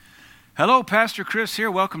Hello, Pastor Chris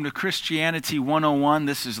here. Welcome to Christianity 101.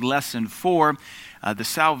 This is lesson 4, the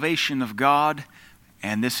salvation of God,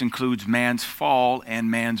 and this includes man's fall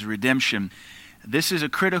and man's redemption. This is a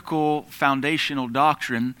critical foundational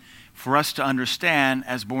doctrine for us to understand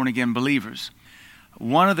as born-again believers.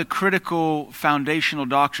 One of the critical foundational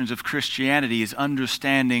doctrines of Christianity is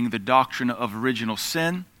understanding the doctrine of original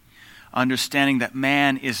sin, understanding that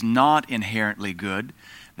man is not inherently good,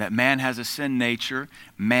 that man has a sin nature,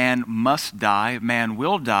 man must die, man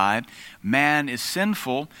will die, man is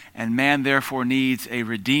sinful, and man therefore needs a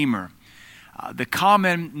redeemer. The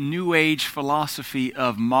common New Age philosophy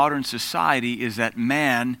of modern society is that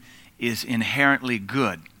man is inherently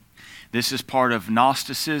good. This is part of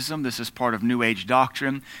Gnosticism, this is part of New Age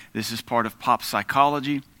doctrine, this is part of pop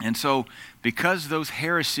psychology. And so because those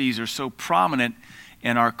heresies are so prominent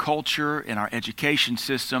in our culture, in our education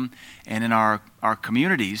system, and in our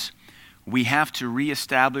communities, we have to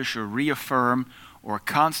reestablish or reaffirm or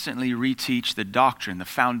constantly reteach the doctrine, the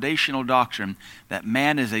foundational doctrine that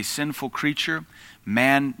man is a sinful creature,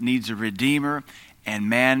 man needs a redeemer, and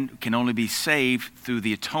man can only be saved through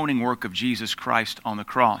the atoning work of Jesus Christ on the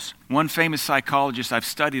cross. One famous psychologist I've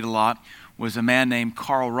studied a lot was a man named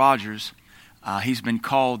Carl Rogers. He's been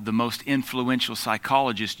called the most influential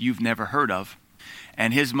psychologist you've never heard of.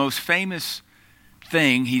 And his most famous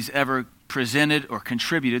thing he's ever presented or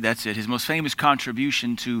contributed, that's it, his most famous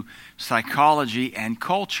contribution to psychology and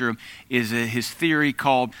culture is his theory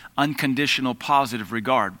called unconditional positive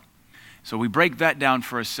regard. So we break that down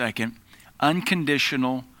for a second.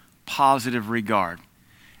 Unconditional positive regard.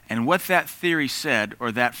 And what that theory said,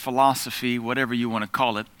 or that philosophy, whatever you want to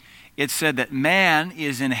call it, it said that man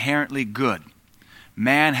is inherently good.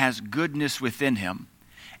 Man has goodness within him.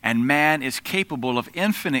 And man is capable of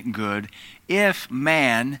infinite good if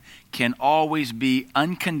man can always be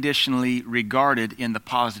unconditionally regarded in the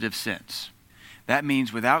positive sense. That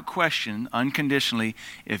means without question, unconditionally,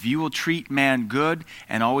 if you will treat man good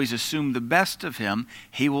and always assume the best of him,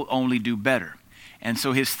 he will only do better. And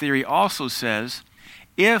so his theory also says,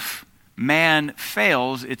 if man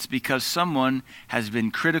fails, it's because someone has been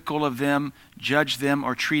critical of them, judged them,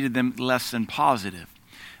 or treated them less than positive.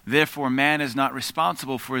 Therefore, man is not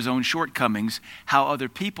responsible for his own shortcomings. How other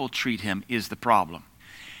people treat him is the problem.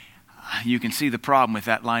 You can see the problem with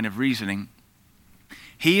that line of reasoning.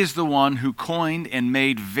 He is the one who coined and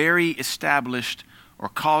made very established, or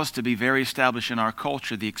caused to be very established in our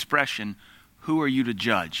culture, the expression, "Who are you to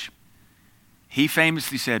judge?" He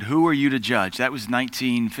famously said, "Who are you to judge?" That was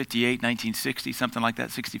 1958, 1960, something like that,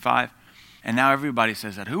 65. And now everybody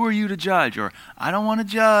says that. "Who are you to judge?" Or, "I don't want to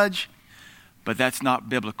judge." But that's not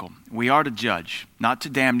biblical. We are to judge, not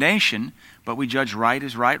to damnation, but we judge right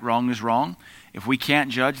is right, wrong is wrong. If we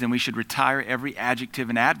can't judge, then we should retire every adjective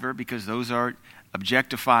and adverb because those are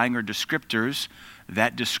objectifying or descriptors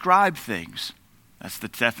that describe things. That's the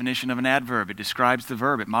definition of an adverb. It describes the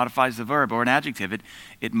verb. It modifies the verb. Or an adjective.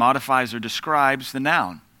 It modifies or describes the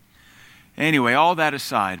noun. Anyway, all that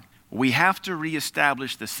aside, we have to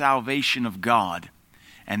reestablish the salvation of God.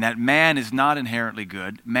 And that man is not inherently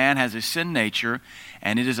good. Man has a sin nature,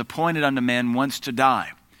 and it is appointed unto man once to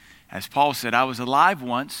die. As Paul said, I was alive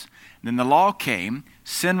once, then the law came,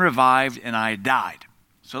 sin revived, and I died.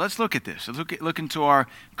 So let's look at this. Let's look into our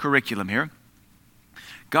curriculum here.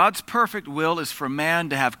 God's perfect will is for man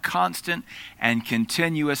to have constant and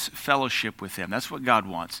continuous fellowship with him. That's what God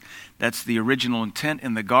wants. That's the original intent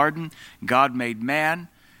in the garden. God made man.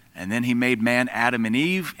 And then he made man, Adam and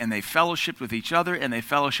Eve, and they fellowshiped with each other, and they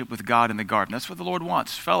fellowshiped with God in the garden. That's what the Lord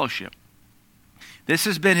wants, fellowship. This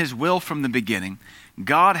has been his will from the beginning.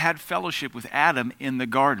 God had fellowship with Adam in the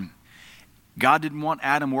garden. God didn't want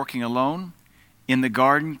Adam working alone in the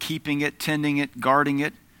garden, keeping it, tending it, guarding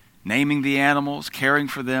it, naming the animals, caring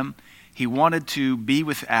for them. He wanted to be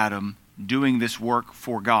with Adam doing this work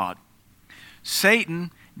for God.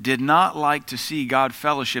 Satan did not like to see God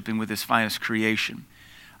fellowshipping with his finest creation.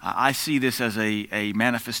 I see this as a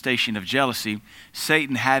manifestation of jealousy.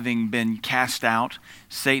 Satan having been cast out,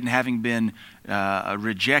 Satan having been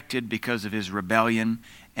rejected because of his rebellion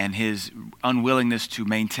and his unwillingness to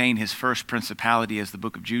maintain his first principality, as the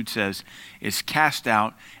book of Jude says, is cast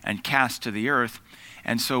out and cast to the earth.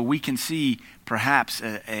 And so we can see perhaps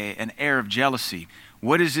an air of jealousy.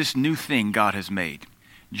 What is this new thing God has made?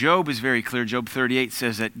 Job is very clear. Job 38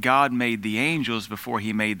 says that God made the angels before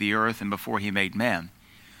he made the earth and before he made man.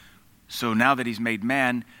 So now that he's made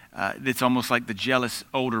man, it's almost like the jealous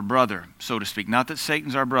older brother, so to speak. Not that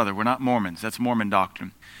Satan's our brother. We're not Mormons. That's Mormon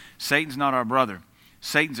doctrine. Satan's not our brother.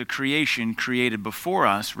 Satan's a creation created before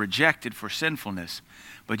us, rejected for sinfulness.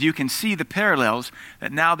 But you can see the parallels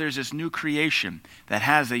that now there's this new creation that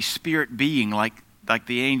has a spirit being like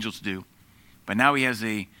the angels do. But now he has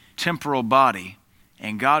a temporal body,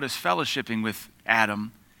 and God is fellowshipping with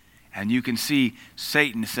Adam. And you can see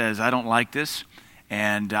Satan says, I don't like this,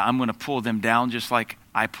 and I'm going to pull them down just like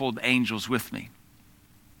I pulled angels with me.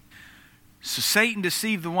 So Satan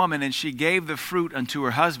deceived the woman, and she gave the fruit unto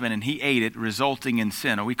her husband, and he ate it, resulting in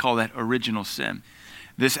sin, or we call that original sin.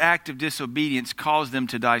 This act of disobedience caused them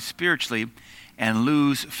to die spiritually and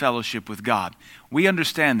lose fellowship with God. We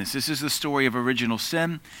understand this. This is the story of original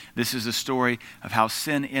sin. This is the story of how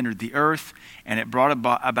sin entered the earth, and it brought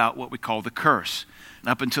about what we call the curse.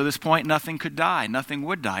 Up until this point, nothing could die. Nothing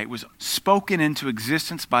would die. It was spoken into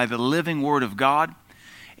existence by the living Word of God.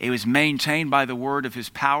 It was maintained by the word of his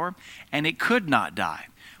power, and it could not die.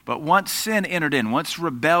 But once sin entered in, once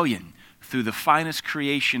rebellion through the finest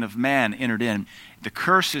creation of man entered in, the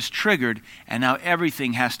curse is triggered, and now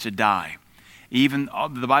everything has to die. Even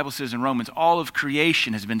the Bible says in Romans, all of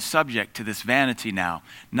creation has been subject to this vanity now,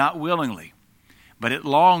 not willingly, but it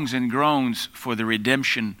longs and groans for the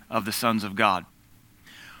redemption of the sons of God.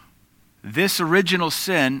 This original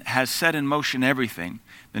sin has set in motion everything.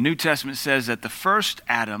 The New Testament says that the first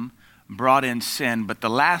Adam brought in sin, but the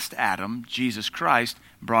last Adam, Jesus Christ,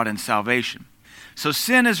 brought in salvation. So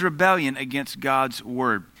sin is rebellion against God's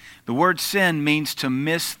word. The word sin means to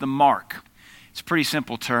miss the mark. It's a pretty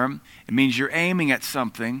simple term. It means you're aiming at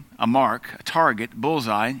something, a mark, a target,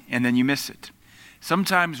 bullseye, and then you miss it.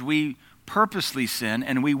 Sometimes we purposely sin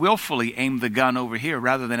and we willfully aim the gun over here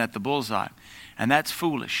rather than at the bullseye. And that's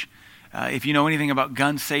foolish. If you know anything about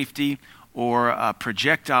gun safety or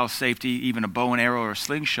projectile safety, even a bow and arrow or a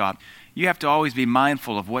slingshot, you have to always be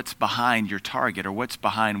mindful of what's behind your target or what's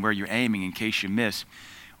behind where you're aiming in case you miss.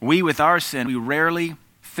 We, with our sin, we rarely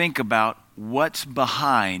think about what's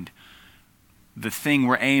behind the thing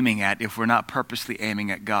we're aiming at if we're not purposely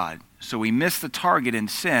aiming at God. So we miss the target in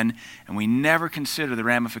sin, and we never consider the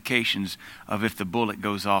ramifications of if the bullet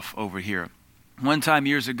goes off over here. One time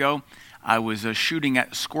years ago, I was shooting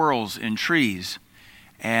at squirrels in trees,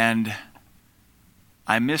 and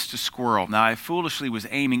I missed a squirrel. Now, I foolishly was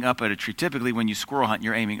aiming up at a tree. Typically, when you squirrel hunt,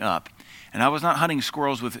 you're aiming up. And I was not hunting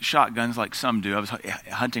squirrels with shotguns like some do. I was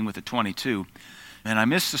hunting with a .22. And I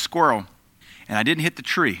missed the squirrel, and I didn't hit the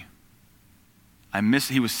tree.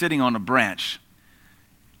 He was sitting on a branch.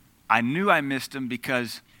 I knew I missed him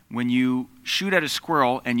because when you shoot at a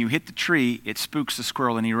squirrel and you hit the tree, it spooks the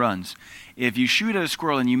squirrel and he runs. If you shoot at a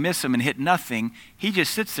squirrel and you miss him and hit nothing, he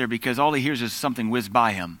just sits there because all he hears is something whiz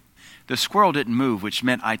by him. The squirrel didn't move, which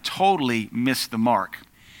meant I totally missed the mark,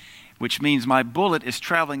 which means my bullet is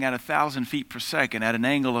traveling at 1,000 feet per second at an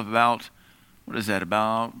angle of about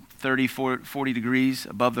 30, 40 degrees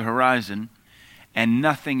above the horizon, and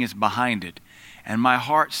nothing is behind it. And my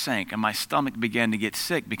heart sank and my stomach began to get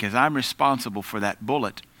sick because I'm responsible for that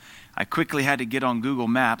bullet. I quickly had to get on Google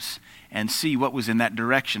Maps and see what was in that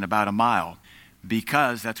direction about a mile,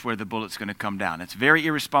 because that's where the bullet's going to come down. It's a very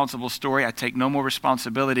irresponsible story. I take no more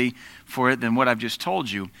responsibility for it than what I've just told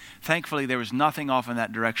you. Thankfully, there was nothing off in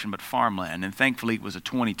that direction but farmland, and thankfully it was a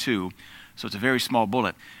 .22, so it's a very small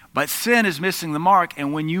bullet. But sin is missing the mark,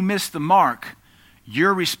 and when you miss the mark,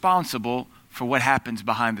 you're responsible for what happens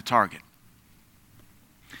behind the target.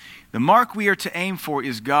 The mark we are to aim for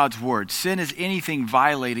is God's word. Sin is anything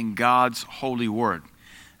violating God's holy word.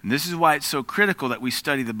 And this is why it's so critical that we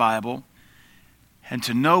study the Bible and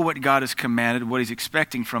to know what God has commanded, what he's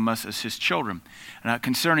expecting from us as his children. Now,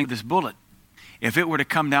 concerning this bullet, if it were to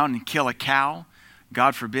come down and kill a cow,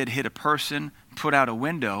 God forbid, hit a person, put out a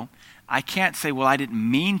window, I can't say, well, I didn't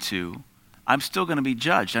mean to. I'm still going to be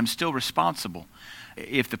judged. I'm still responsible.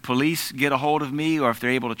 If the police get a hold of me or if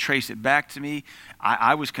they're able to trace it back to me,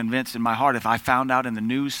 I was convinced in my heart if I found out in the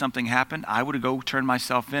news something happened, I would go turn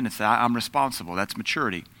myself in and say, I'm responsible. That's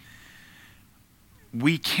maturity.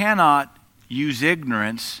 We cannot use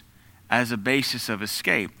ignorance as a basis of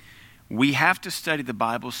escape. We have to study the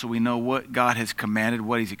Bible so we know what God has commanded,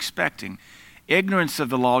 what he's expecting. Ignorance of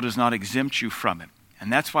the law does not exempt you from it.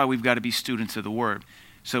 And that's why we've got to be students of the word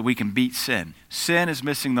so we can beat sin. Sin is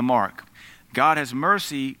missing the mark. God has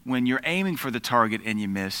mercy when you're aiming for the target and you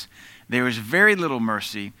miss. There is very little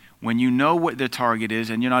mercy when you know what the target is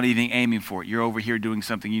and you're not even aiming for it. You're over here doing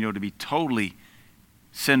something you know to be totally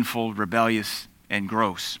sinful, rebellious, and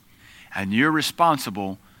gross. And you're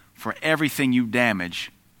responsible for everything you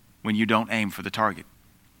damage when you don't aim for the target.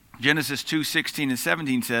 Genesis 2:16 and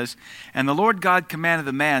 17 says, And the Lord God commanded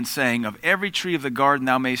the man, saying, Of every tree of the garden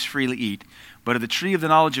thou mayst freely eat, But of the tree of the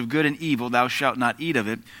knowledge of good and evil thou shalt not eat of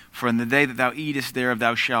it, for in the day that thou eatest thereof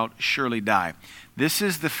thou shalt surely die. This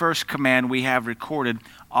is the first command we have recorded,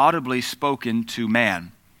 audibly spoken to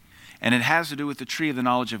man. And it has to do with the tree of the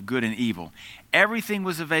knowledge of good and evil. Everything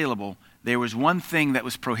was available. There was one thing that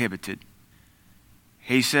was prohibited.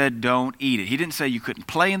 He said, don't eat it. He didn't say you couldn't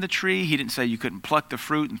play in the tree. He didn't say you couldn't pluck the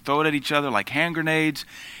fruit and throw it at each other like hand grenades.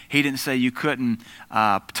 He didn't say you couldn't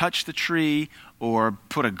touch the tree or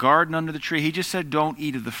put a garden under the tree. He just said, don't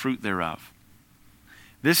eat of the fruit thereof.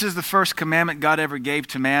 This is the first commandment God ever gave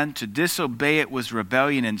to man. To disobey it was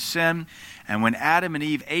rebellion and sin. And when Adam and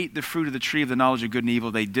Eve ate the fruit of the tree of the knowledge of good and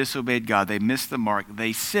evil, they disobeyed God. They missed the mark.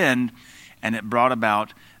 They sinned, and it brought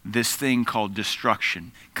about this thing called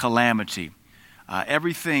destruction, calamity.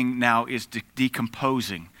 Everything now is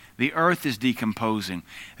decomposing. The earth is decomposing.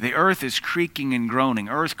 The earth is creaking and groaning.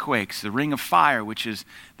 Earthquakes, the ring of fire, which is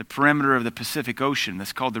the perimeter of the Pacific Ocean.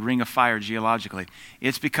 That's called the ring of fire geologically.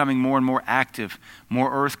 It's becoming more and more active.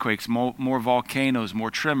 More earthquakes, more volcanoes,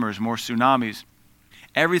 more tremors, more tsunamis.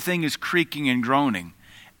 Everything is creaking and groaning.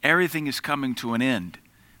 Everything is coming to an end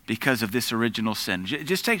because of this original sin. It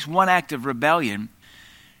just takes one act of rebellion,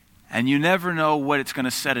 and you never know what it's going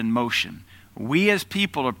to set in motion. We as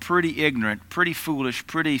people are pretty ignorant, pretty foolish,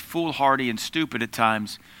 pretty foolhardy and stupid at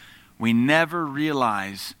times. We never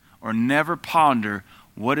realize or never ponder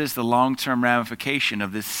what is the long-term ramification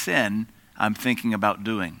of this sin I'm thinking about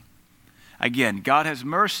doing. Again, God has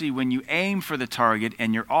mercy when you aim for the target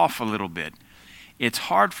and you're off a little bit. It's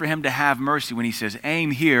hard for him to have mercy when he says,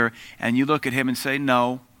 aim here, and you look at him and say,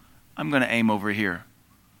 no, I'm going to aim over here.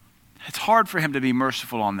 It's hard for him to be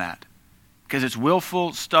merciful on that, because it's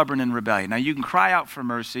willful, stubborn, and rebellion. Now, you can cry out for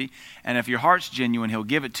mercy, and if your heart's genuine, he'll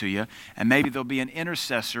give it to you, and maybe there'll be an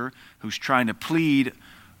intercessor who's trying to plead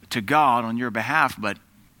to God on your behalf, but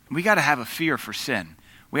we got to have a fear for sin.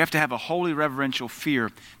 We have to have a holy reverential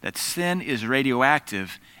fear that sin is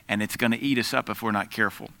radioactive, and it's going to eat us up if we're not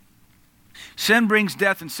careful. Sin brings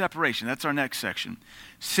death and separation. That's our next section.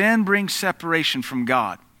 Sin brings separation from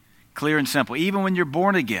God. Clear and simple. Even when you're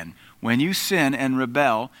born again, when you sin and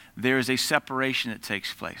rebel, there is a separation that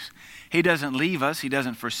takes place. He doesn't leave us. He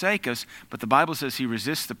doesn't forsake us. But the Bible says he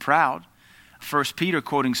resists the proud. 1 Peter,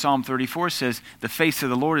 quoting Psalm 34, says, the face of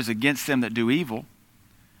the Lord is against them that do evil.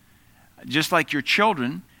 Just like your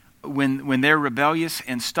children, when they're rebellious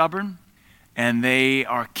and stubborn, and they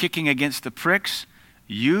are kicking against the pricks,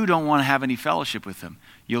 you don't want to have any fellowship with them.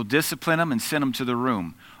 You'll discipline them and send them to the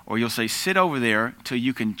room. Or you'll say, sit over there till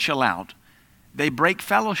you can chill out. They break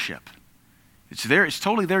fellowship. It's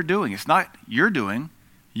totally their doing. It's not your doing.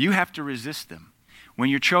 You have to resist them. When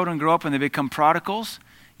your children grow up and they become prodigals,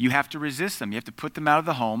 you have to resist them. You have to put them out of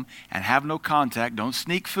the home and have no contact. Don't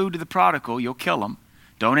sneak food to the prodigal. You'll kill them.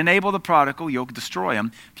 Don't enable the prodigal. You'll destroy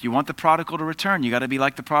him. If you want the prodigal to return, you got to be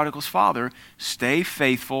like the prodigal's father. Stay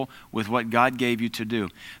faithful with what God gave you to do.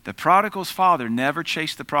 The prodigal's father never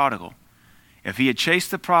chased the prodigal. If he had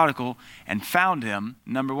chased the prodigal and found him,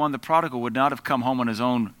 number one, the prodigal would not have come home on his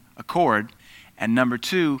own accord. And number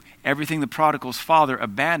two, everything the prodigal's father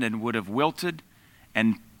abandoned would have wilted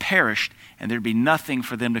and perished, and there'd be nothing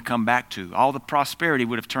for them to come back to. All the prosperity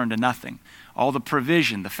would have turned to nothing. All the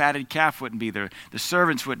provision, the fatted calf wouldn't be there. The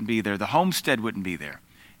servants wouldn't be there. The homestead wouldn't be there.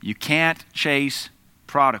 You can't chase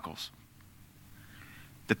prodigals.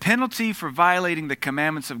 The penalty for violating the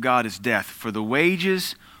commandments of God is death. For the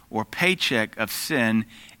wages or paycheck of sin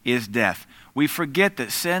is death. We forget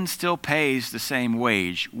that sin still pays the same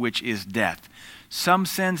wage, which is death. Some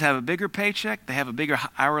sins have a bigger paycheck. They have a bigger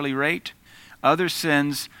hourly rate. Other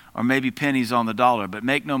sins are maybe pennies on the dollar. But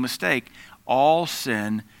make no mistake, all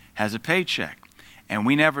sin has a paycheck. And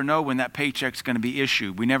we never know when that paycheck's going to be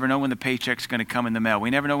issued. We never know when the paycheck's going to come in the mail. We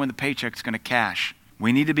never know when the paycheck's going to cash.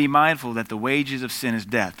 We need to be mindful that the wages of sin is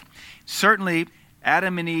death. Certainly,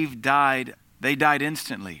 Adam and Eve died. They died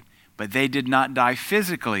instantly. But they did not die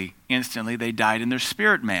physically instantly. They died in their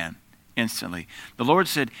spirit man instantly. The Lord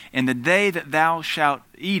said, in the day that thou shalt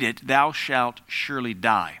eat it, thou shalt surely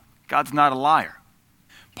die. God's not a liar.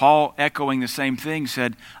 Paul, echoing the same thing,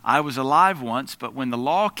 said, I was alive once, but when the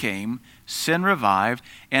law came, sin revived,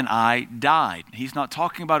 and I died. He's not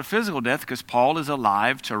talking about a physical death because Paul is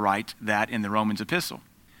alive to write that in the Romans epistle.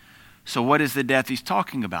 So what is the death he's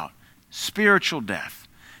talking about? Spiritual death.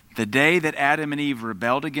 The day that Adam and Eve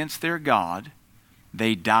rebelled against their God,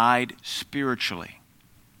 they died spiritually.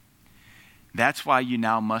 That's why you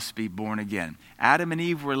now must be born again. Adam and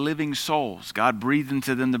Eve were living souls. God breathed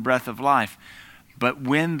into them the breath of life. But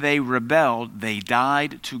when they rebelled, they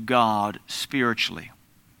died to God spiritually.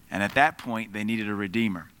 And at that point, they needed a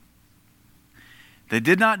redeemer. They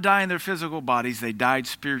did not die in their physical bodies, they died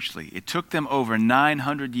spiritually. It took them over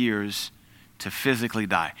 900 years to physically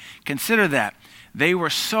die. Consider that. They were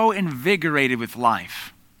so invigorated with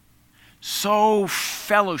life, so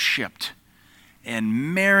fellowshipped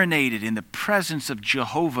and marinated in the presence of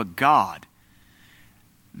Jehovah God,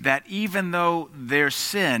 that even though their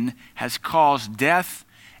sin has caused death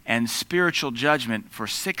and spiritual judgment for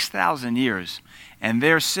 6,000 years, and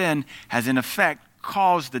their sin has in effect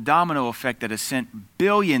caused the domino effect that has sent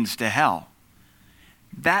billions to hell,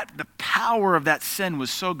 that the power of that sin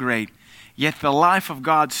was so great, yet the life of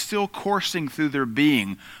God still coursing through their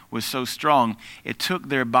being was so strong, it took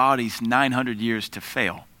their bodies 900 years to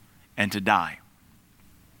fail and to die.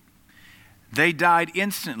 They died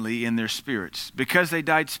instantly in their spirits. Because they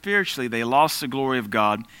died spiritually, they lost the glory of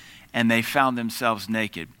God and they found themselves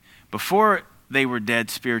naked. Before they were dead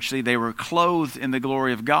spiritually, they were clothed in the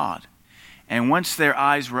glory of God. And once their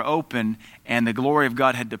eyes were open and the glory of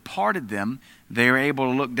God had departed them, they were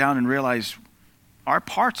able to look down and realize our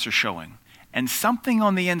parts are showing. And something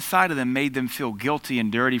on the inside of them made them feel guilty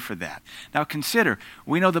and dirty for that. Now consider,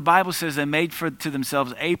 we know the Bible says they made to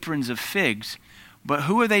themselves aprons of figs, but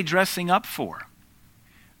who are they dressing up for?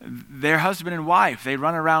 Their husband and wife. They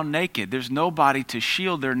run around naked. There's nobody to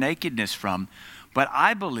shield their nakedness from. But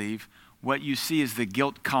I believe what you see is the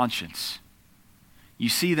guilt conscience. You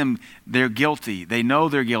see them, they're guilty. They know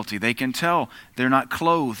they're guilty. They can tell they're not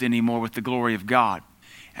clothed anymore with the glory of God.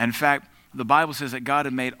 In fact, the Bible says that God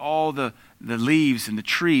had made all the leaves and the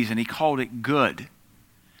trees and he called it good.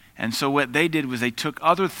 And so what they did was they took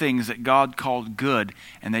other things that God called good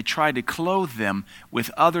and they tried to clothe them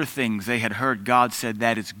with other things they had heard God said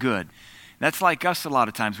that is good. That's like us a lot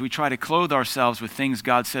of times. We try to clothe ourselves with things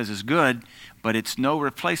God says is good, but it's no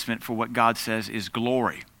replacement for what God says is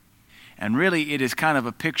glory. And really it is kind of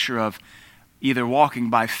a picture of either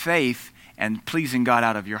walking by faith and pleasing God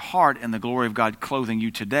out of your heart and the glory of God clothing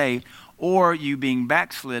you today, or you being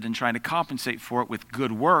backslid and trying to compensate for it with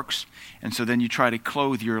good works, and so then you try to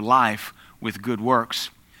clothe your life with good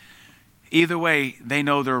works. Either way, they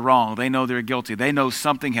know they're wrong. They know they're guilty. They know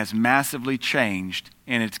something has massively changed,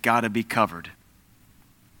 and it's got to be covered.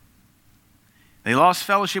 They lost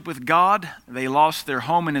fellowship with God. They lost their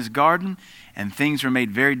home in his garden, and things were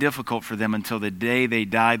made very difficult for them until the day they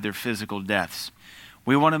died their physical deaths.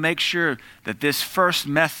 We want to make sure that this first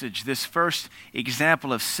message, this first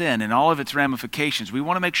example of sin and all of its ramifications, we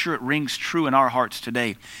want to make sure it rings true in our hearts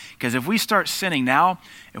today. Because if we start sinning now,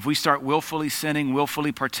 if we start willfully sinning,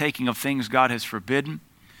 willfully partaking of things God has forbidden,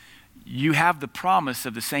 you have the promise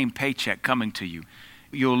of the same paycheck coming to you.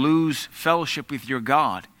 You'll lose fellowship with your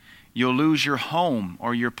God. You'll lose your home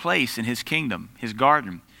or your place in his kingdom, his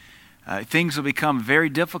garden. Things will become very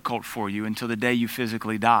difficult for you until the day you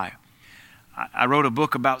physically die. I wrote a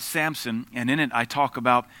book about Samson, and in it I talk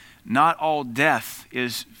about not all death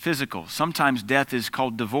is physical. Sometimes death is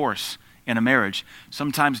called divorce in a marriage.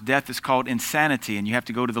 Sometimes death is called insanity, and you have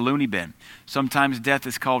to go to the loony bin. Sometimes death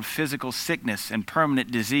is called physical sickness and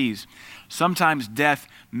permanent disease. Sometimes death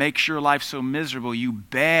makes your life so miserable you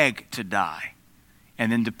beg to die,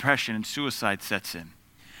 and then depression and suicide sets in.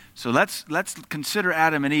 So let's consider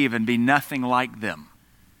Adam and Eve and be nothing like them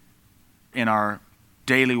in our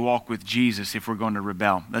daily walk with Jesus if we're going to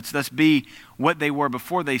rebel. Let's be what they were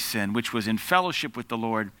before they sinned, which was in fellowship with the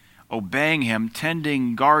Lord, obeying him,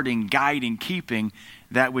 tending, guarding, guiding, keeping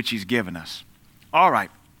that which he's given us. All right.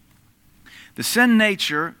 The sin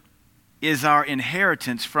nature is our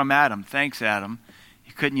inheritance from Adam. Thanks, Adam.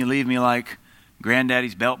 Couldn't you leave me like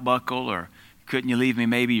granddaddy's belt buckle, or couldn't you leave me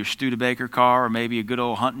maybe your Studebaker car, or maybe a good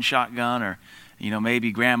old hunting shotgun, or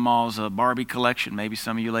maybe grandma's Barbie collection. Maybe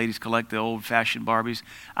some of you ladies collect the old-fashioned Barbies.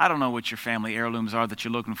 I don't know what your family heirlooms are that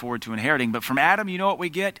you're looking forward to inheriting, but from Adam, you know what we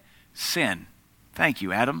get? Sin. Thank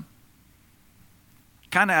you, Adam.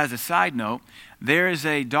 Kind of as a side note, there is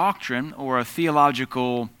a doctrine or a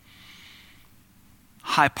theological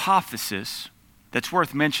hypothesis that's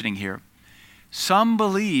worth mentioning here. Some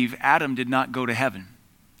believe Adam did not go to heaven.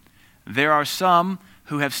 There are some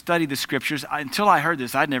who have studied the scriptures. Until I heard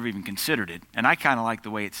this, I'd never even considered it, and I kind of like the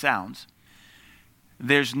way it sounds.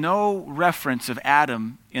 There's no reference of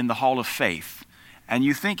Adam in the Hall of Faith, and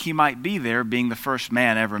you think he might be there being the first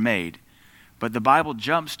man ever made, but the Bible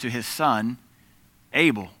jumps to his son,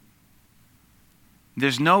 Abel.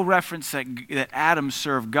 There's no reference that Adam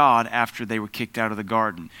served God after they were kicked out of the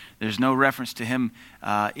garden. There's no reference to him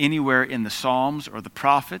anywhere in the Psalms or the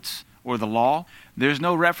prophets or the law. There's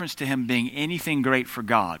no reference to him being anything great for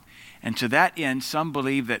God. And to that end, some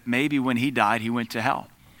believe that maybe when he died, he went to hell,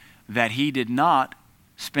 that he did not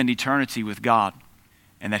spend eternity with God,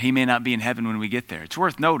 and that he may not be in heaven when we get there. It's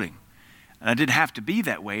worth noting. And it didn't have to be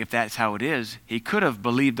that way if that's how it is. He could have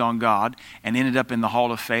believed on God and ended up in the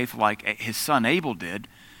hall of faith like his son Abel did.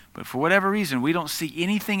 But for whatever reason, we don't see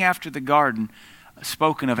anything after the garden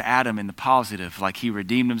spoken of Adam in the positive, like he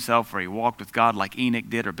redeemed himself or he walked with God like Enoch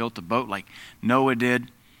did or built a boat like Noah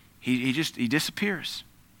did. He disappears,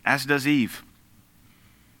 as does Eve.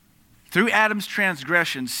 Through Adam's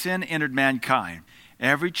transgression, sin entered mankind.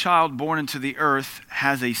 Every child born into the earth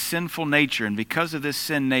has a sinful nature, and because of this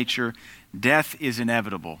sin nature, death is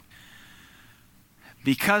inevitable.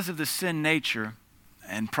 Because of the sin nature,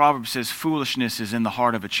 and Proverbs says foolishness is in the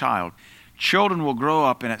heart of a child, children will grow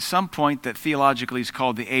up, and at some point that theologically is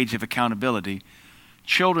called the age of accountability,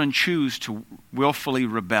 children choose to willfully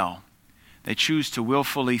rebel. They choose to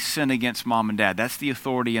willfully sin against mom and dad. That's the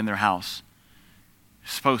authority in their house.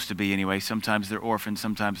 Supposed to be anyway. Sometimes they're orphans,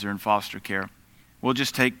 sometimes they're in foster care. We'll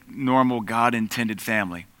just take normal God-intended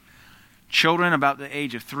family. Children about the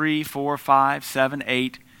age of 3, 4, 5, 7,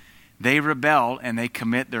 8, they rebel and they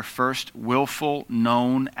commit their first willful,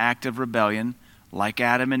 known act of rebellion, like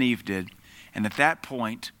Adam and Eve did. And at that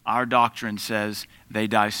point, our doctrine says they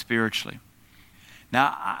die spiritually.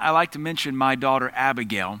 Now, I like to mention my daughter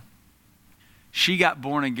Abigail. She got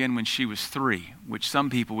born again when she was 3, which some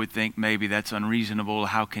people would think maybe that's unreasonable.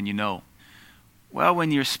 How can you know? Well,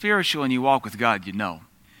 when you're spiritual and you walk with God, you know.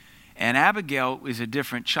 And Abigail is a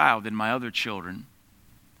different child than my other children.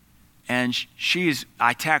 And she is,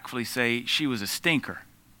 I tactfully say, she was a stinker.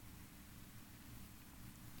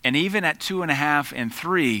 And even at 2.5 and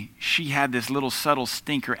 3, she had this little subtle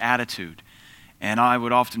stinker attitude. And I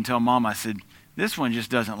would often tell Mom, I said, this one just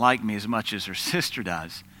doesn't like me as much as her sister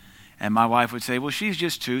does. And my wife would say, well, she's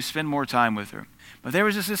just 2, spend more time with her. But there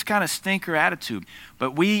was just this kind of stinker attitude.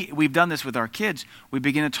 But we've done this with our kids. We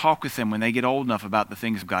begin to talk with them when they get old enough about the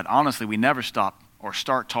things of God. Honestly, we never stop or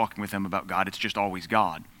start talking with them about God. It's just always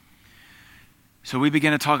God. So we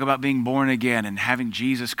begin to talk about being born again and having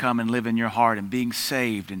Jesus come and live in your heart and being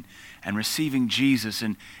saved and receiving Jesus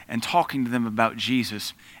and talking to them about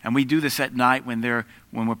Jesus. And we do this at night when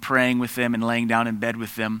we're praying with them and laying down in bed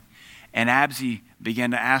with them. And Absie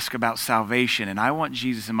began to ask about salvation, and I want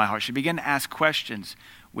Jesus in my heart. She began to ask questions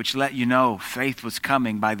which let you know faith was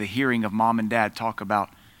coming by the hearing of Mom and Dad talk about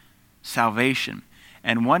salvation.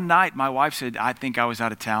 And one night, my wife said, I think I was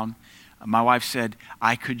out of town. My wife said,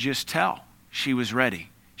 I could just tell she was ready.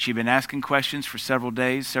 She'd been asking questions for several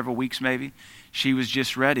days, several weeks maybe. She was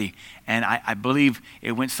just ready. And I believe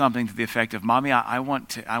it went something to the effect of, Mommy, I want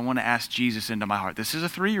to ask Jesus into my heart. This is a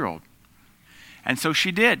 3-year-old. And so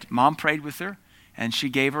she did. Mom prayed with her, and she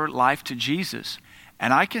gave her life to Jesus.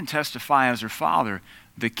 And I can testify as her father,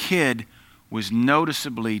 the kid was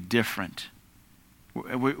noticeably different.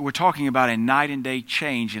 We're talking about a night and day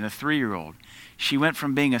change in a 3-year-old. She went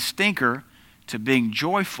from being a stinker to being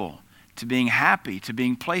joyful, to being happy, to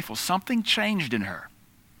being playful. Something changed in her.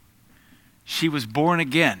 She was born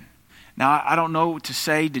again. Now, I don't know to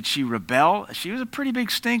say, did she rebel? She was a pretty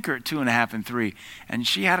big stinker at 2.5 and 3. And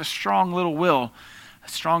she had a strong little will,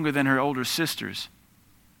 stronger than her older sisters.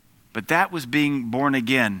 But that was being born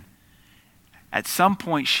again. At some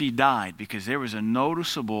point, she died because there was a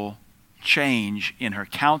noticeable change in her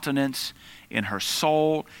countenance, in her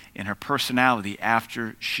soul, in her personality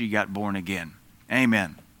after she got born again.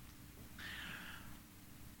 Amen.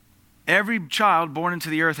 Every child born into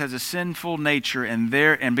the earth has a sinful nature,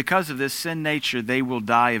 and because of this sin nature, they will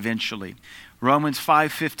die eventually. Romans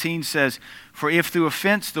 5:15 says, for if through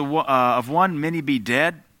offense of one many be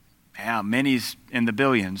dead, many's in the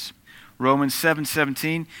billions. Romans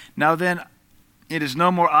 7:17, now then, it is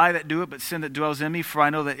no more I that do it, but sin that dwells in me, for I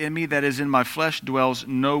know that in me that is in my flesh dwells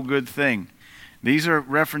no good thing. These are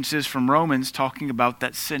references from Romans talking about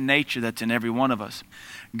that sin nature that's in every one of us.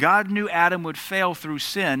 God knew Adam would fail through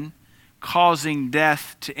sin, causing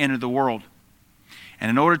death to enter the world.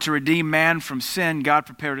 And in order to redeem man from sin, God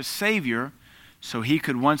prepared a Savior so he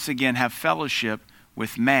could once again have fellowship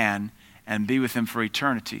with man and be with him for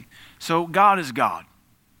eternity. So God is God.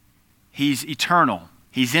 He's eternal.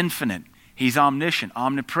 He's infinite. He's omniscient,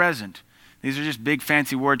 omnipresent. These are just big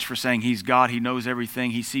fancy words for saying he's God. He knows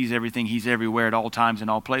everything. He sees everything. He's everywhere at all times and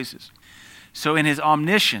all places. So in his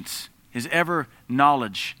omniscience, his ever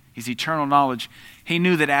knowledge, his eternal knowledge, he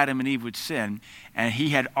knew that Adam and Eve would sin, and he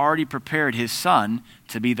had already prepared his son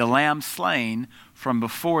to be the lamb slain from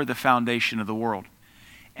before the foundation of the world.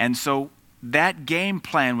 And so that game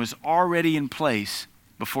plan was already in place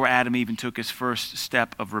before Adam even took his first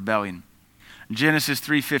step of rebellion. Genesis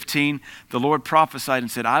 3:15, the Lord prophesied and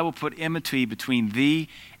said, I will put enmity between thee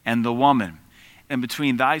and the woman, and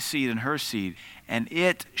between thy seed and her seed, and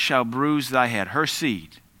it shall bruise thy head. Her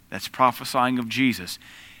seed, that's prophesying of Jesus,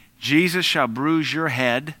 Jesus shall bruise your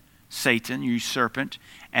head, Satan, you serpent,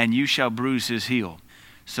 and you shall bruise his heel.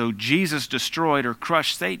 So Jesus destroyed or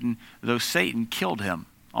crushed Satan, though Satan killed him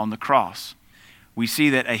on the cross. We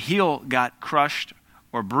see that a heel got crushed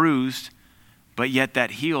or bruised, but yet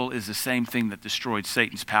that heel is the same thing that destroyed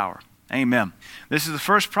Satan's power. Amen. This is the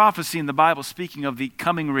first prophecy in the Bible speaking of the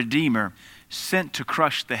coming Redeemer sent to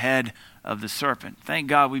crush the head of the serpent. Thank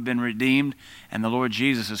God we've been redeemed, and the Lord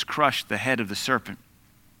Jesus has crushed the head of the serpent.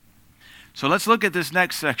 So let's look at this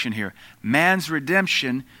next section here. Man's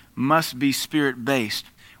redemption must be spirit-based.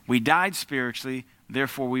 We died spiritually,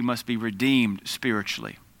 therefore we must be redeemed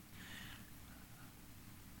spiritually.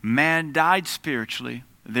 Man died spiritually,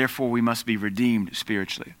 therefore we must be redeemed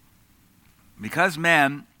spiritually. Because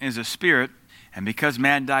man is a spirit, and because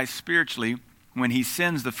man dies spiritually when he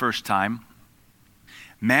sins the first time,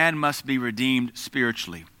 man must be redeemed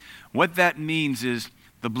spiritually. What that means is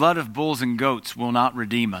the blood of bulls and goats will not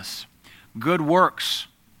redeem us. Good works,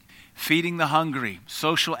 feeding the hungry,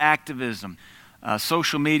 social activism,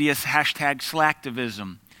 social media, hashtag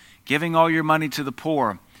slacktivism, giving all your money to the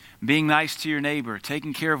poor, being nice to your neighbor,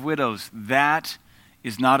 taking care of widows, that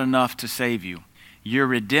is not enough to save you. Your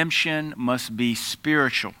redemption must be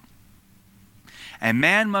spiritual. And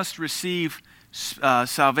man must receive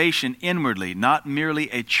salvation inwardly, not merely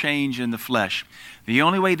a change in the flesh. The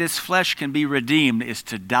only way this flesh can be redeemed is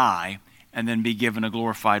to die and then be given a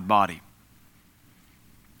glorified body.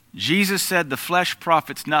 Jesus said the flesh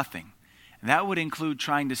profits nothing. That would include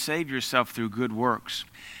trying to save yourself through good works.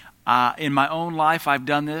 In my own life, I've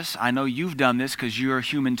done this. I know you've done this because you're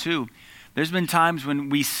human too. There's been times when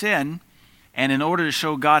we sin, and in order to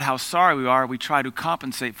show God how sorry we are, we try to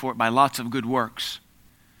compensate for it by lots of good works.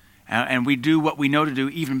 And we do what we know to do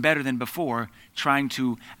even better than before, trying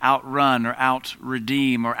to outrun or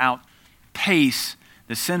out-redeem or outpace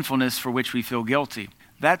the sinfulness for which we feel guilty.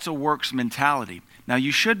 That's a works mentality. Now,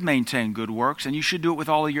 you should maintain good works, and you should do it with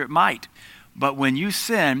all of your might. But when you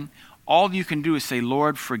sin, all you can do is say,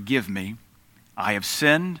 Lord, forgive me. I have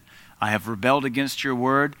sinned. I have rebelled against your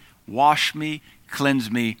word. Wash me,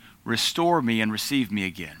 cleanse me, restore me, and receive me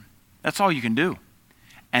again. That's all you can do.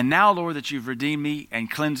 And now, Lord, that you've redeemed me and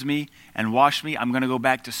cleansed me and washed me, I'm going to go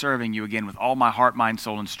back to serving you again with all my heart, mind,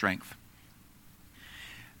 soul, and strength.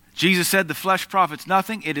 Jesus said the flesh profits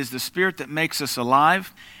nothing. It is the spirit that makes us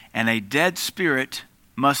alive, and a dead spirit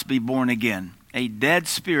must be born again. A dead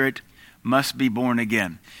spirit must be born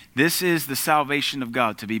again. This is the salvation of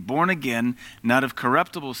God, to be born again, not of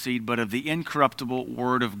corruptible seed, but of the incorruptible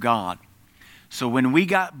word of God. So when we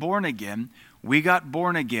got born again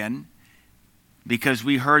because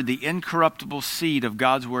we heard the incorruptible seed of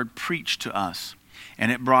God's word preached to us,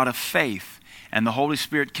 and it brought a faith, and the Holy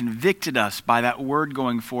Spirit convicted us by that word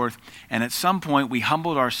going forth, and at some point we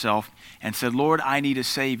humbled ourselves and said, Lord, I need a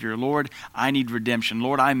Savior. Lord, I need redemption.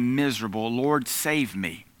 Lord, I'm miserable. Lord, save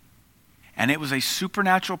me. And it was a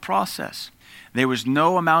supernatural process. There was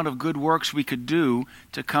no amount of good works we could do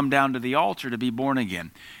to come down to the altar to be born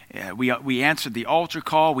again. We answered the altar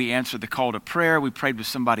call. We answered the call to prayer. We prayed with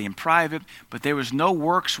somebody in private. But there was no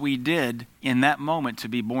works we did in that moment to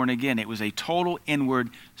be born again. It was a total inward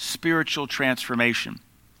spiritual transformation.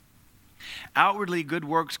 Outwardly, good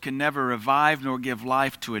works can never revive nor give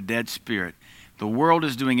life to a dead spirit. The world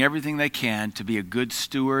is doing everything they can to be a good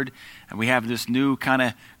steward. And we have this new kind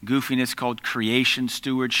of goofiness called creation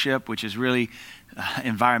stewardship, which is really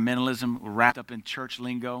environmentalism wrapped up in church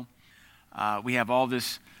lingo. We have all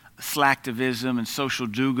this slacktivism and social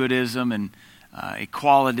do-goodism and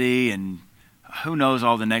equality and who knows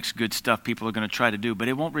all the next good stuff people are going to try to do, but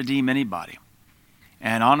it won't redeem anybody.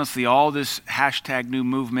 And honestly, all this hashtag new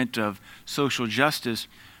movement of social justice,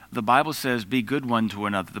 the Bible says be good one to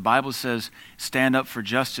another. The Bible says stand up for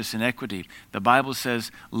justice and equity. The Bible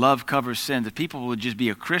says love covers sins. If people would just be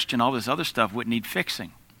a Christian, all this other stuff wouldn't need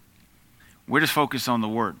fixing. We're just focused on the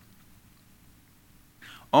Word.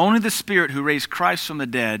 Only the Spirit who raised Christ from the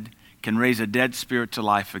dead can raise a dead spirit to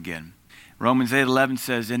life again. Romans 8:11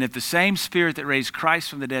 says, and if the same Spirit that raised Christ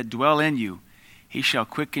from the dead dwell in you, he shall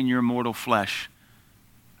quicken your mortal flesh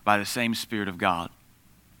by the same Spirit of God.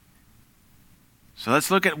 So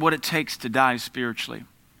let's look at what it takes to die spiritually.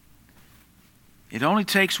 It only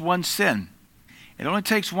takes one sin. It only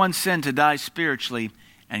takes one sin to die spiritually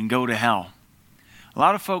and go to hell. A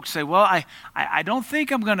lot of folks say, well, I don't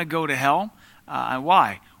think I'm going to go to hell.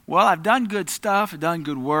 Why? Well, I've done good stuff, I've done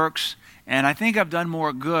good works, and I think I've done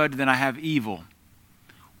more good than I have evil.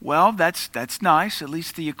 Well, that's nice. At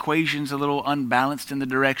least the equation's a little unbalanced in the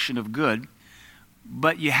direction of good.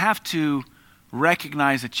 But you have to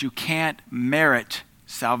recognize that you can't merit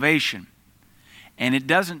salvation. And it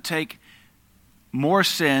doesn't take more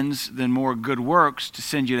sins than more good works to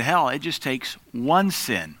send you to hell. It just takes one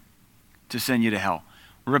sin to send you to hell.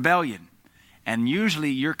 Rebellion. And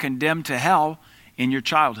usually you're condemned to hell in your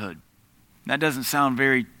childhood. That doesn't sound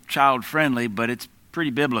very child-friendly, but it's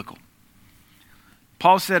pretty biblical.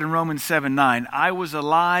 Paul said in Romans 7:9, I was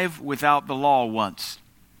alive without the law once.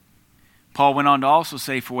 Paul went on to also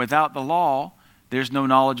say, for without the law, there's no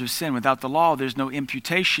knowledge of sin. Without the law, there's no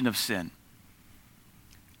imputation of sin.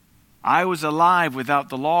 I was alive without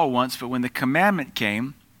the law once, but when the commandment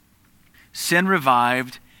came, sin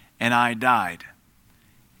revived and I died.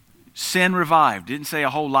 Sin revived. Didn't say a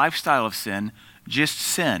whole lifestyle of sin, just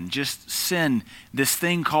sin. Just sin, this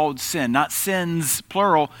thing called sin. Not sins,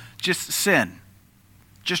 plural, just sin.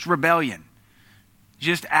 Just rebellion.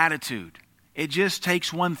 Just attitude. It just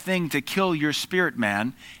takes one thing to kill your spirit,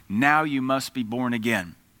 man. Now you must be born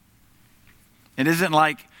again. It isn't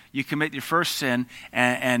like you commit your first sin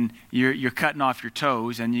and you're cutting off your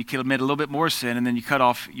toes, and you commit a little bit more sin, and then you cut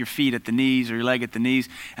off your feet at the knees or your leg at the knees,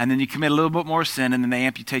 and then you commit a little bit more sin, and then they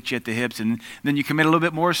amputate you at the hips, and then you commit a little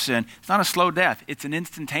bit more sin. It's not a slow death. It's an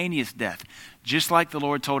instantaneous death. Just like the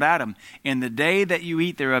Lord told Adam, in the day that you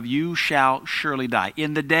eat thereof, you shall surely die.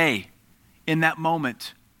 In the day, in that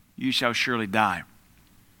moment, you shall surely die.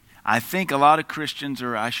 I think a lot of Christians,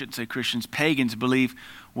 or I shouldn't say Christians, pagans believe,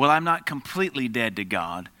 well, I'm not completely dead to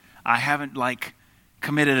God. I haven't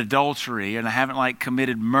committed adultery, and I haven't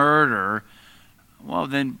committed murder. Well,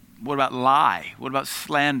 then what about lie? What about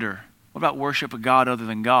slander? What about worship of God other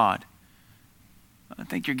than God? I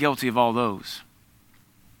think you're guilty of all those.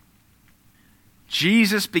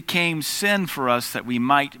 Jesus became sin for us that we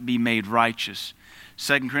might be made righteous.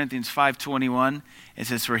 2 Corinthians 5:21, it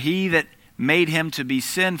says, for he that made him to be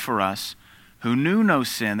sin for us, who knew no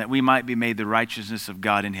sin, that we might be made the righteousness of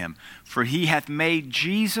God in him. For he hath made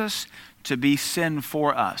Jesus to be sin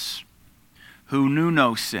for us, who knew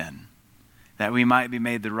no sin, that we might be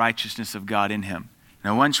made the righteousness of God in him.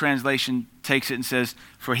 Now, one translation takes it and says,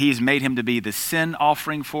 for he has made him to be the sin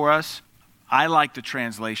offering for us. I like the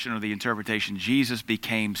translation or the interpretation, Jesus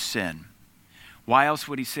became sin. Why else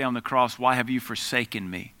would he say on the cross, why have you forsaken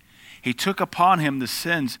me? He took upon him the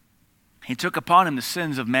sins. He took upon him the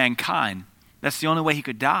sins of mankind. That's the only way he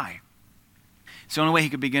could die. It's the only way he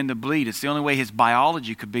could begin to bleed. It's the only way his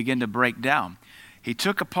biology could begin to break down. He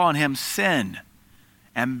took upon him sin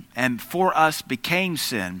and for us became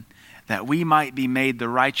sin, that we might be made the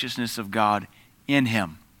righteousness of God in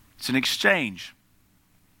him. It's an exchange.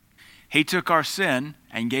 He took our sin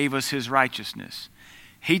and gave us his righteousness.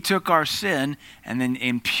 He took our sin and then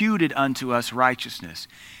imputed unto us righteousness.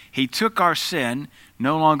 He took our sin,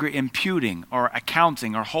 no longer imputing or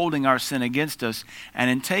accounting or holding our sin against us, and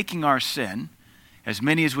in taking our sin, as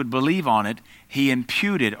many as would believe on it, he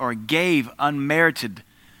imputed or gave unmerited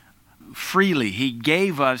freely. He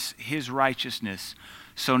gave us his righteousness.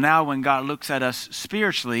 So now when God looks at us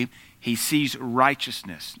spiritually, he sees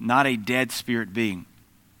righteousness, not a dead spirit being.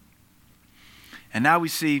 And now we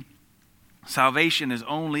see salvation is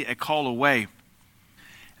only a call away.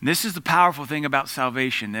 And this is the powerful thing about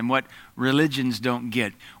salvation and what religions don't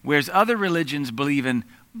get. Whereas other religions believe in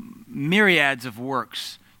myriads of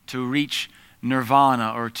works to reach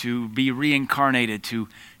nirvana or to be reincarnated, to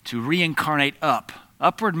reincarnate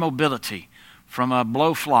upward mobility from a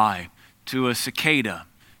blowfly to a cicada,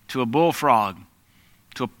 to a bullfrog,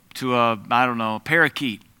 to a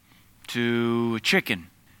parakeet, to a chicken,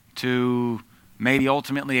 to maybe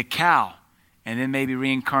ultimately a cow, and then maybe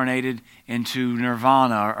reincarnated into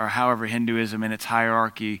nirvana or however Hinduism in its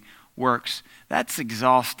hierarchy works. That's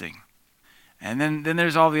exhausting. And then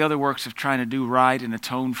there's all the other works of trying to do right and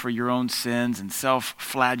atone for your own sins and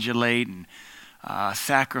self-flagellate and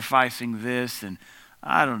sacrificing this, and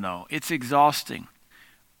I don't know. It's exhausting.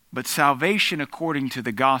 But salvation according to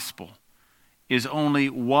the gospel is only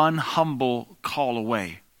one humble call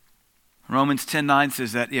away. Romans 10:9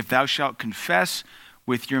 says that if thou shalt confess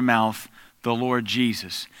with your mouth the Lord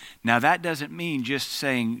Jesus. Now that doesn't mean just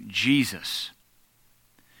saying Jesus.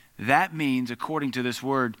 That means, according to this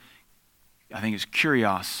word, I think it's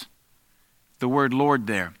kurios, the word Lord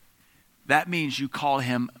there, that means you call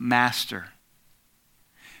him master.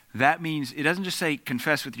 That means, it doesn't just say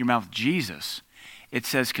confess with your mouth Jesus. It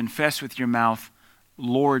says confess with your mouth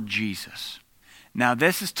Lord Jesus. Now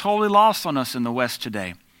this is totally lost on us in the West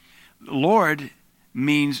today. Lord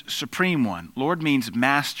means supreme one. Lord means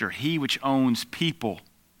master, he which owns people.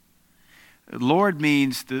 Lord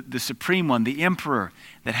means the supreme one, the emperor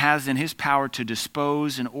that has in his power to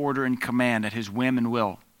dispose and order and command at his whim and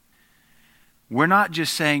will. We're not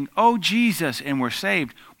just saying, oh Jesus, and we're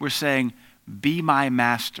saved. We're saying, be my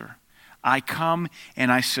master. I come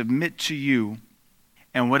and I submit to you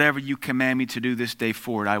and whatever you command me to do this day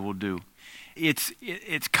forward, I will do.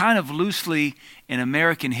 It's kind of loosely in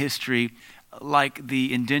American history like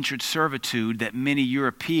the indentured servitude that many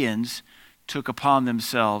Europeans took upon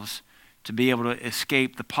themselves to be able to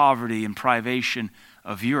escape the poverty and privation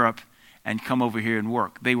of Europe and come over here and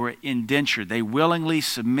work. They were indentured. They willingly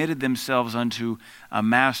submitted themselves unto a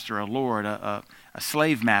master, a lord, a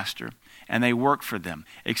slave master, and they worked for them.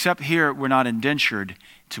 Except here, we're not indentured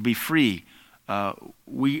to be free.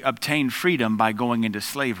 We obtain freedom by going into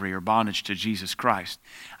slavery or bondage to Jesus Christ.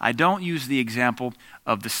 I don't use the example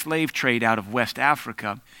of the slave trade out of West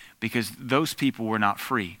Africa because those people were not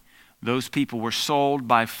free. Those people were sold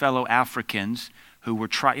by fellow Africans who were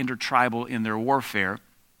intertribal in their warfare.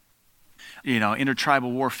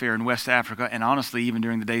 Intertribal warfare in West Africa, and honestly, even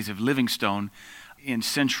during the days of Livingstone in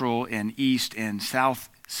Central and East and South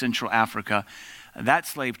Central Africa, that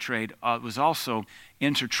slave trade was also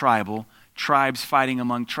intertribal. Tribes fighting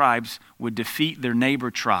among tribes would defeat their neighbor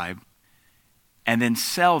tribe and then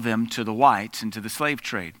sell them to the whites into the slave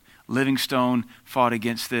trade. Livingstone fought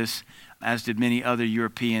against this, as did many other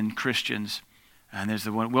European Christians. And there's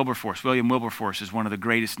the one, Wilberforce. William Wilberforce is one of the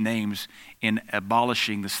greatest names in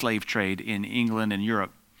abolishing the slave trade in England and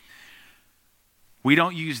Europe. We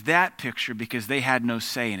don't use that picture because they had no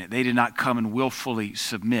say in it. They did not come and willfully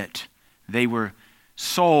submit. They were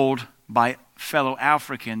sold by fellow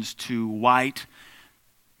Africans to white,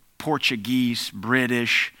 Portuguese,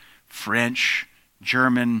 British, French,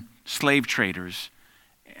 German slave traders,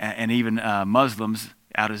 and even Muslims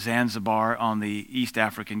out of Zanzibar on the East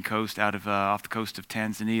African coast, off the coast of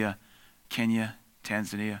Tanzania,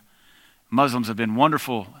 Tanzania. Muslims have been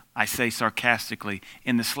wonderful, I say sarcastically,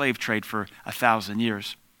 in the slave trade for 1,000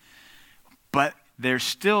 years. But there's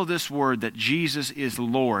still this word that Jesus is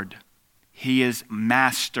Lord. He is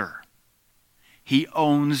Master. He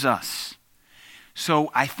owns us.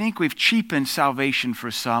 So I think we've cheapened salvation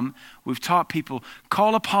for some. We've taught people,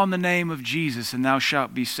 call upon the name of Jesus and thou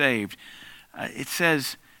shalt be saved. It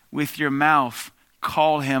says, with your mouth,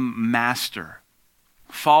 call him Master.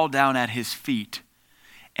 Fall down at his feet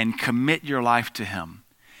and commit your life to him.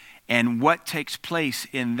 And what takes place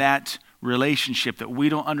in that relationship that we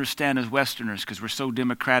don't understand as Westerners because we're so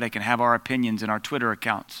democratic and have our opinions in our Twitter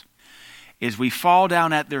accounts is we fall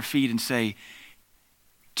down at their feet and say,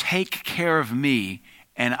 take care of me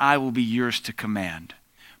and I will be yours to command.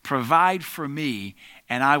 Provide for me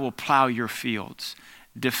and I will plow your fields.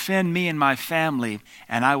 Defend me and my family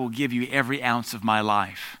and I will give you every ounce of my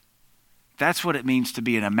life. That's what it means to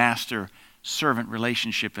be in a master-servant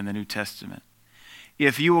relationship in the New Testament.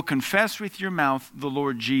 If you will confess with your mouth the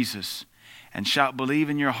Lord Jesus and shalt believe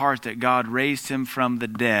in your heart that God raised him from the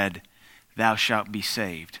dead, thou shalt be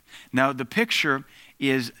saved. Now the picture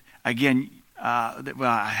is, again,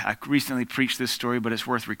 I recently preached this story, but it's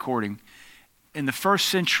worth recording. In the first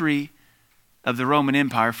century of the Roman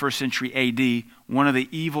Empire, first century AD, one of the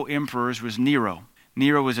evil emperors was Nero.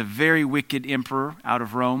 Nero was a very wicked emperor out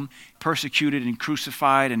of Rome, persecuted and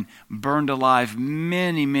crucified and burned alive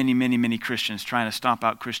many Christians trying to stomp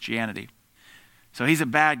out Christianity. So he's a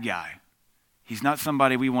bad guy. He's not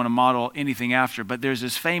somebody we want to model anything after, but there's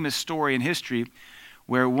this famous story in history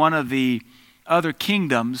where one of the other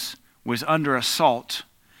kingdoms was under assault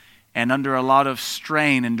and under a lot of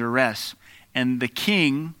strain and duress. And the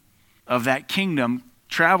king of that kingdom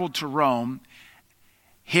traveled to Rome.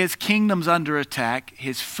 His kingdom's under attack.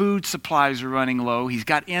 His food supplies are running low. He's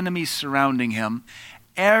got enemies surrounding him.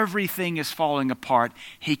 Everything is falling apart.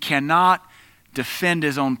 He cannot defend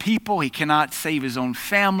his own people. He cannot save his own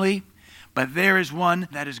family. But there is one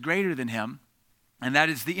that is greater than him, and that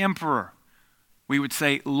is the emperor. We would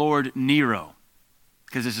say Lord Nero,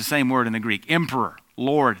 because it's the same word in the Greek. Emperor,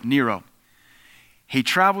 Lord Nero. He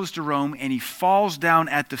travels to Rome and he falls down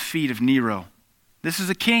at the feet of Nero. This is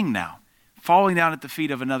a king now, falling down at the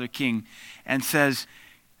feet of another king and says,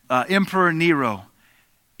 Emperor Nero,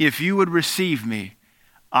 if you would receive me,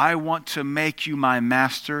 I want to make you my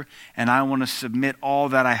master and I want to submit all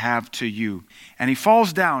that I have to you. And he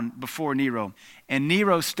falls down before Nero, and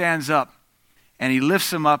Nero stands up and he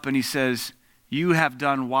lifts him up and he says, you have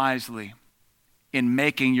done wisely in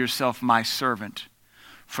making yourself my servant.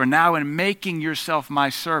 For now in making yourself my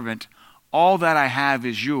servant, all that I have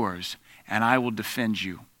is yours, and I will defend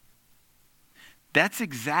you. That's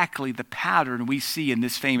exactly the pattern we see in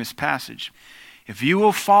this famous passage. If you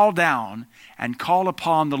will fall down and call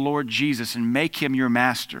upon the Lord Jesus and make him your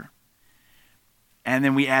master, and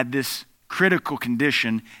then we add this critical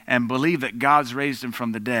condition and believe that God's raised him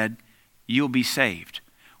from the dead, you'll be saved.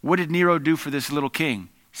 What did Nero do for this little king?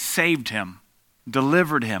 Saved him,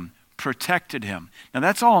 delivered him, protected him. Now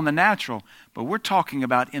that's all in the natural, but we're talking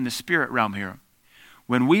about in the spirit realm here.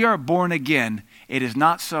 When we are born again, it is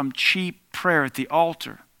not some cheap prayer at the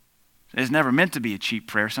altar. It's never meant to be a cheap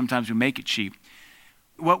prayer. Sometimes we make it cheap.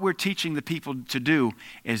 What we're teaching the people to do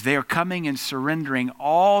is they are coming and surrendering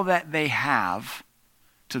all that they have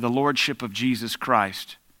to the lordship of Jesus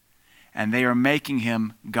Christ. And they are making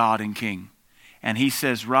him God and King. And he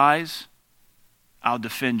says, rise, I'll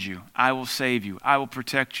defend you. I will save you. I will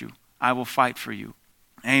protect you. I will fight for you.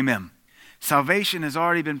 Amen. Salvation has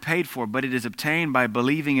already been paid for, but it is obtained by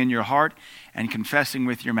believing in your heart and confessing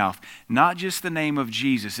with your mouth. Not just the name of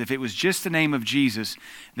Jesus. If it was just the name of Jesus,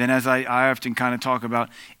 then as I often kind of talk about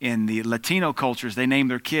in the Latino cultures, they name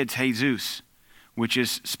their kids Jesus, which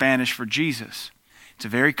is Spanish for Jesus. It's a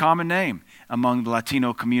very common name among the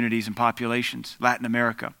Latino communities and populations, Latin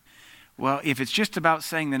America. Well, if it's just about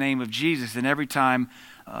saying the name of Jesus, then every time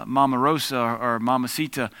Mama Rosa or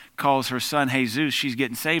Mamacita calls her son Jesus, she's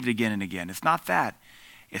getting saved again and again. It's not that.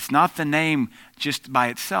 It's not the name just by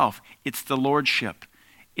itself. It's the lordship.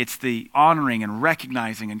 It's the honoring and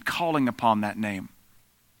recognizing and calling upon that name.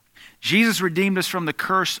 Jesus redeemed us from the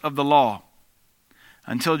curse of the law.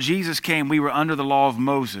 Until Jesus came, we were under the law of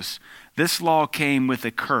Moses. This law came with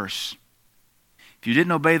a curse. If you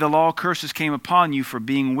didn't obey the law, curses came upon you for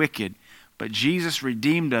being wicked. But Jesus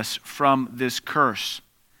redeemed us from this curse.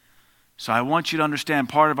 So I want you to understand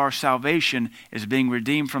part of our salvation is being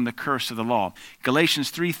redeemed from the curse of the law.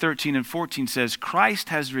 Galatians 3:13 and 14 says, Christ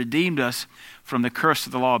has redeemed us from the curse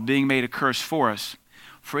of the law, being made a curse for us.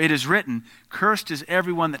 For it is written, cursed is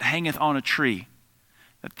everyone that hangeth on a tree,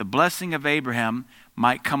 that the blessing of Abraham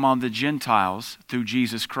might come on the Gentiles through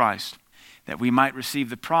Jesus Christ, that we might receive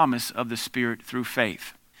the promise of the Spirit through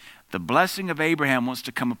faith. The blessing of Abraham wants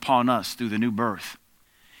to come upon us through the new birth.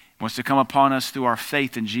 It wants to come upon us through our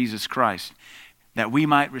faith in Jesus Christ, that we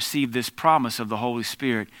might receive this promise of the Holy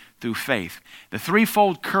Spirit through faith. The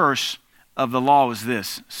threefold curse of the law is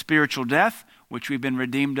this: spiritual death, which we've been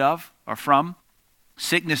redeemed of or from,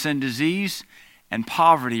 sickness and disease, and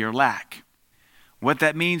poverty or lack. What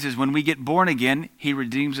that means is when we get born again, he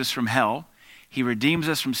redeems us from hell, he redeems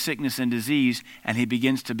us from sickness and disease, and he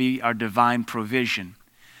begins to be our divine provision.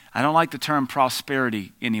 I don't like the term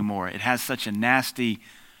prosperity anymore. It has such a nasty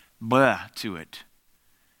blah to it.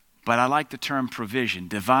 But I like the term provision,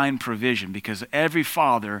 divine provision, because every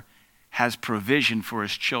father has provision for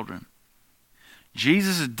his children.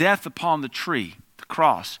 Jesus' death upon the tree, the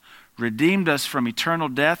cross, redeemed us from eternal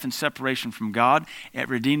death and separation from God. It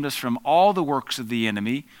redeemed us from all the works of the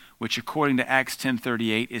enemy, which according to Acts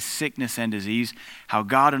 10:38 is sickness and disease. How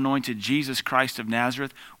God anointed Jesus Christ of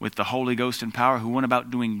Nazareth with the Holy Ghost and power, who went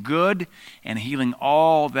about doing good and healing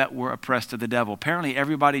all that were oppressed of the devil. Apparently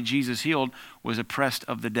everybody Jesus healed was oppressed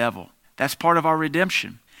of the devil. That's part of our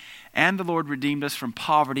redemption. And the Lord redeemed us from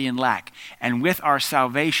poverty and lack. And with our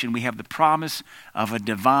salvation, we have the promise of a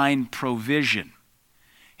divine provision.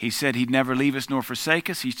 He said he'd never leave us nor forsake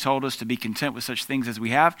us. He told us to be content with such things as we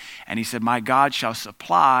have. And he said, my God shall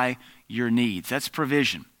supply your needs. That's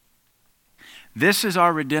provision. This is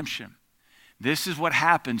our redemption. This is what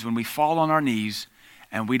happens when we fall on our knees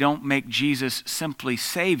and we don't make Jesus simply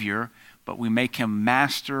Savior, but we make him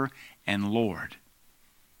Master and Lord.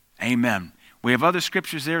 Amen. We have other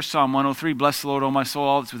scriptures there. Psalm 103, bless the Lord, O my soul,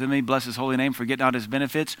 all that's within me. Bless his holy name. Forget not his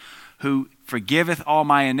benefits. Who forgiveth all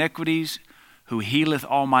my iniquities, who healeth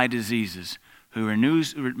all my diseases, who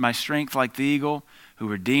renews my strength like the eagle, who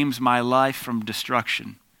redeems my life from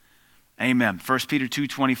destruction. Amen. 1 Peter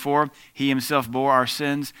 2:24, he himself bore our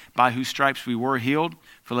sins, by whose stripes we were healed.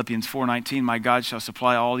 Philippians 4:19, my God shall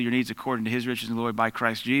supply all your needs according to his riches and glory by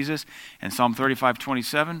Christ Jesus. And Psalm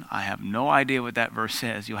 35:27, I have no idea what that verse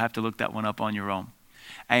says. You'll have to look that one up on your own.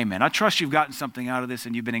 Amen. I trust you've gotten something out of this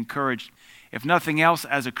and you've been encouraged. If nothing else,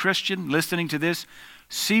 as a Christian listening to this,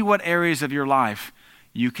 see what areas of your life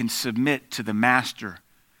you can submit to the Master,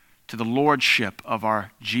 to the Lordship of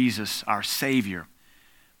our Jesus, our Savior.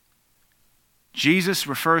 Jesus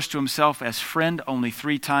refers to himself as friend only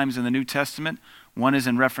 3 times in the New Testament. One is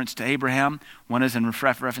in reference to Abraham, one is in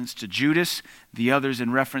reference to Judas, the other is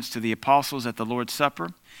in reference to the apostles at the Lord's Supper.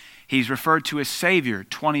 He's referred to as Savior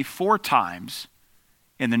 24 times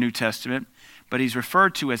in the New Testament, but he's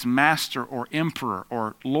referred to as Master or Emperor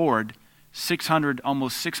or Lord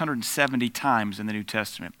almost 670 times in the New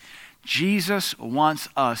Testament. Jesus wants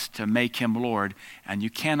us to make him Lord, and you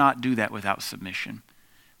cannot do that without submission.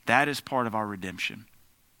 That is part of our redemption.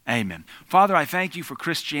 Amen. Father, I thank you for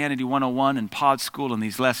Christianity 101 and Pod School and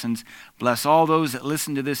these lessons. Bless all those that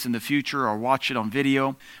listen to this in the future or watch it on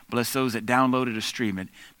video. Bless those that download it or stream it.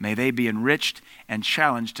 May they be enriched and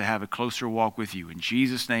challenged to have a closer walk with you. In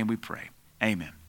Jesus' name we pray. Amen.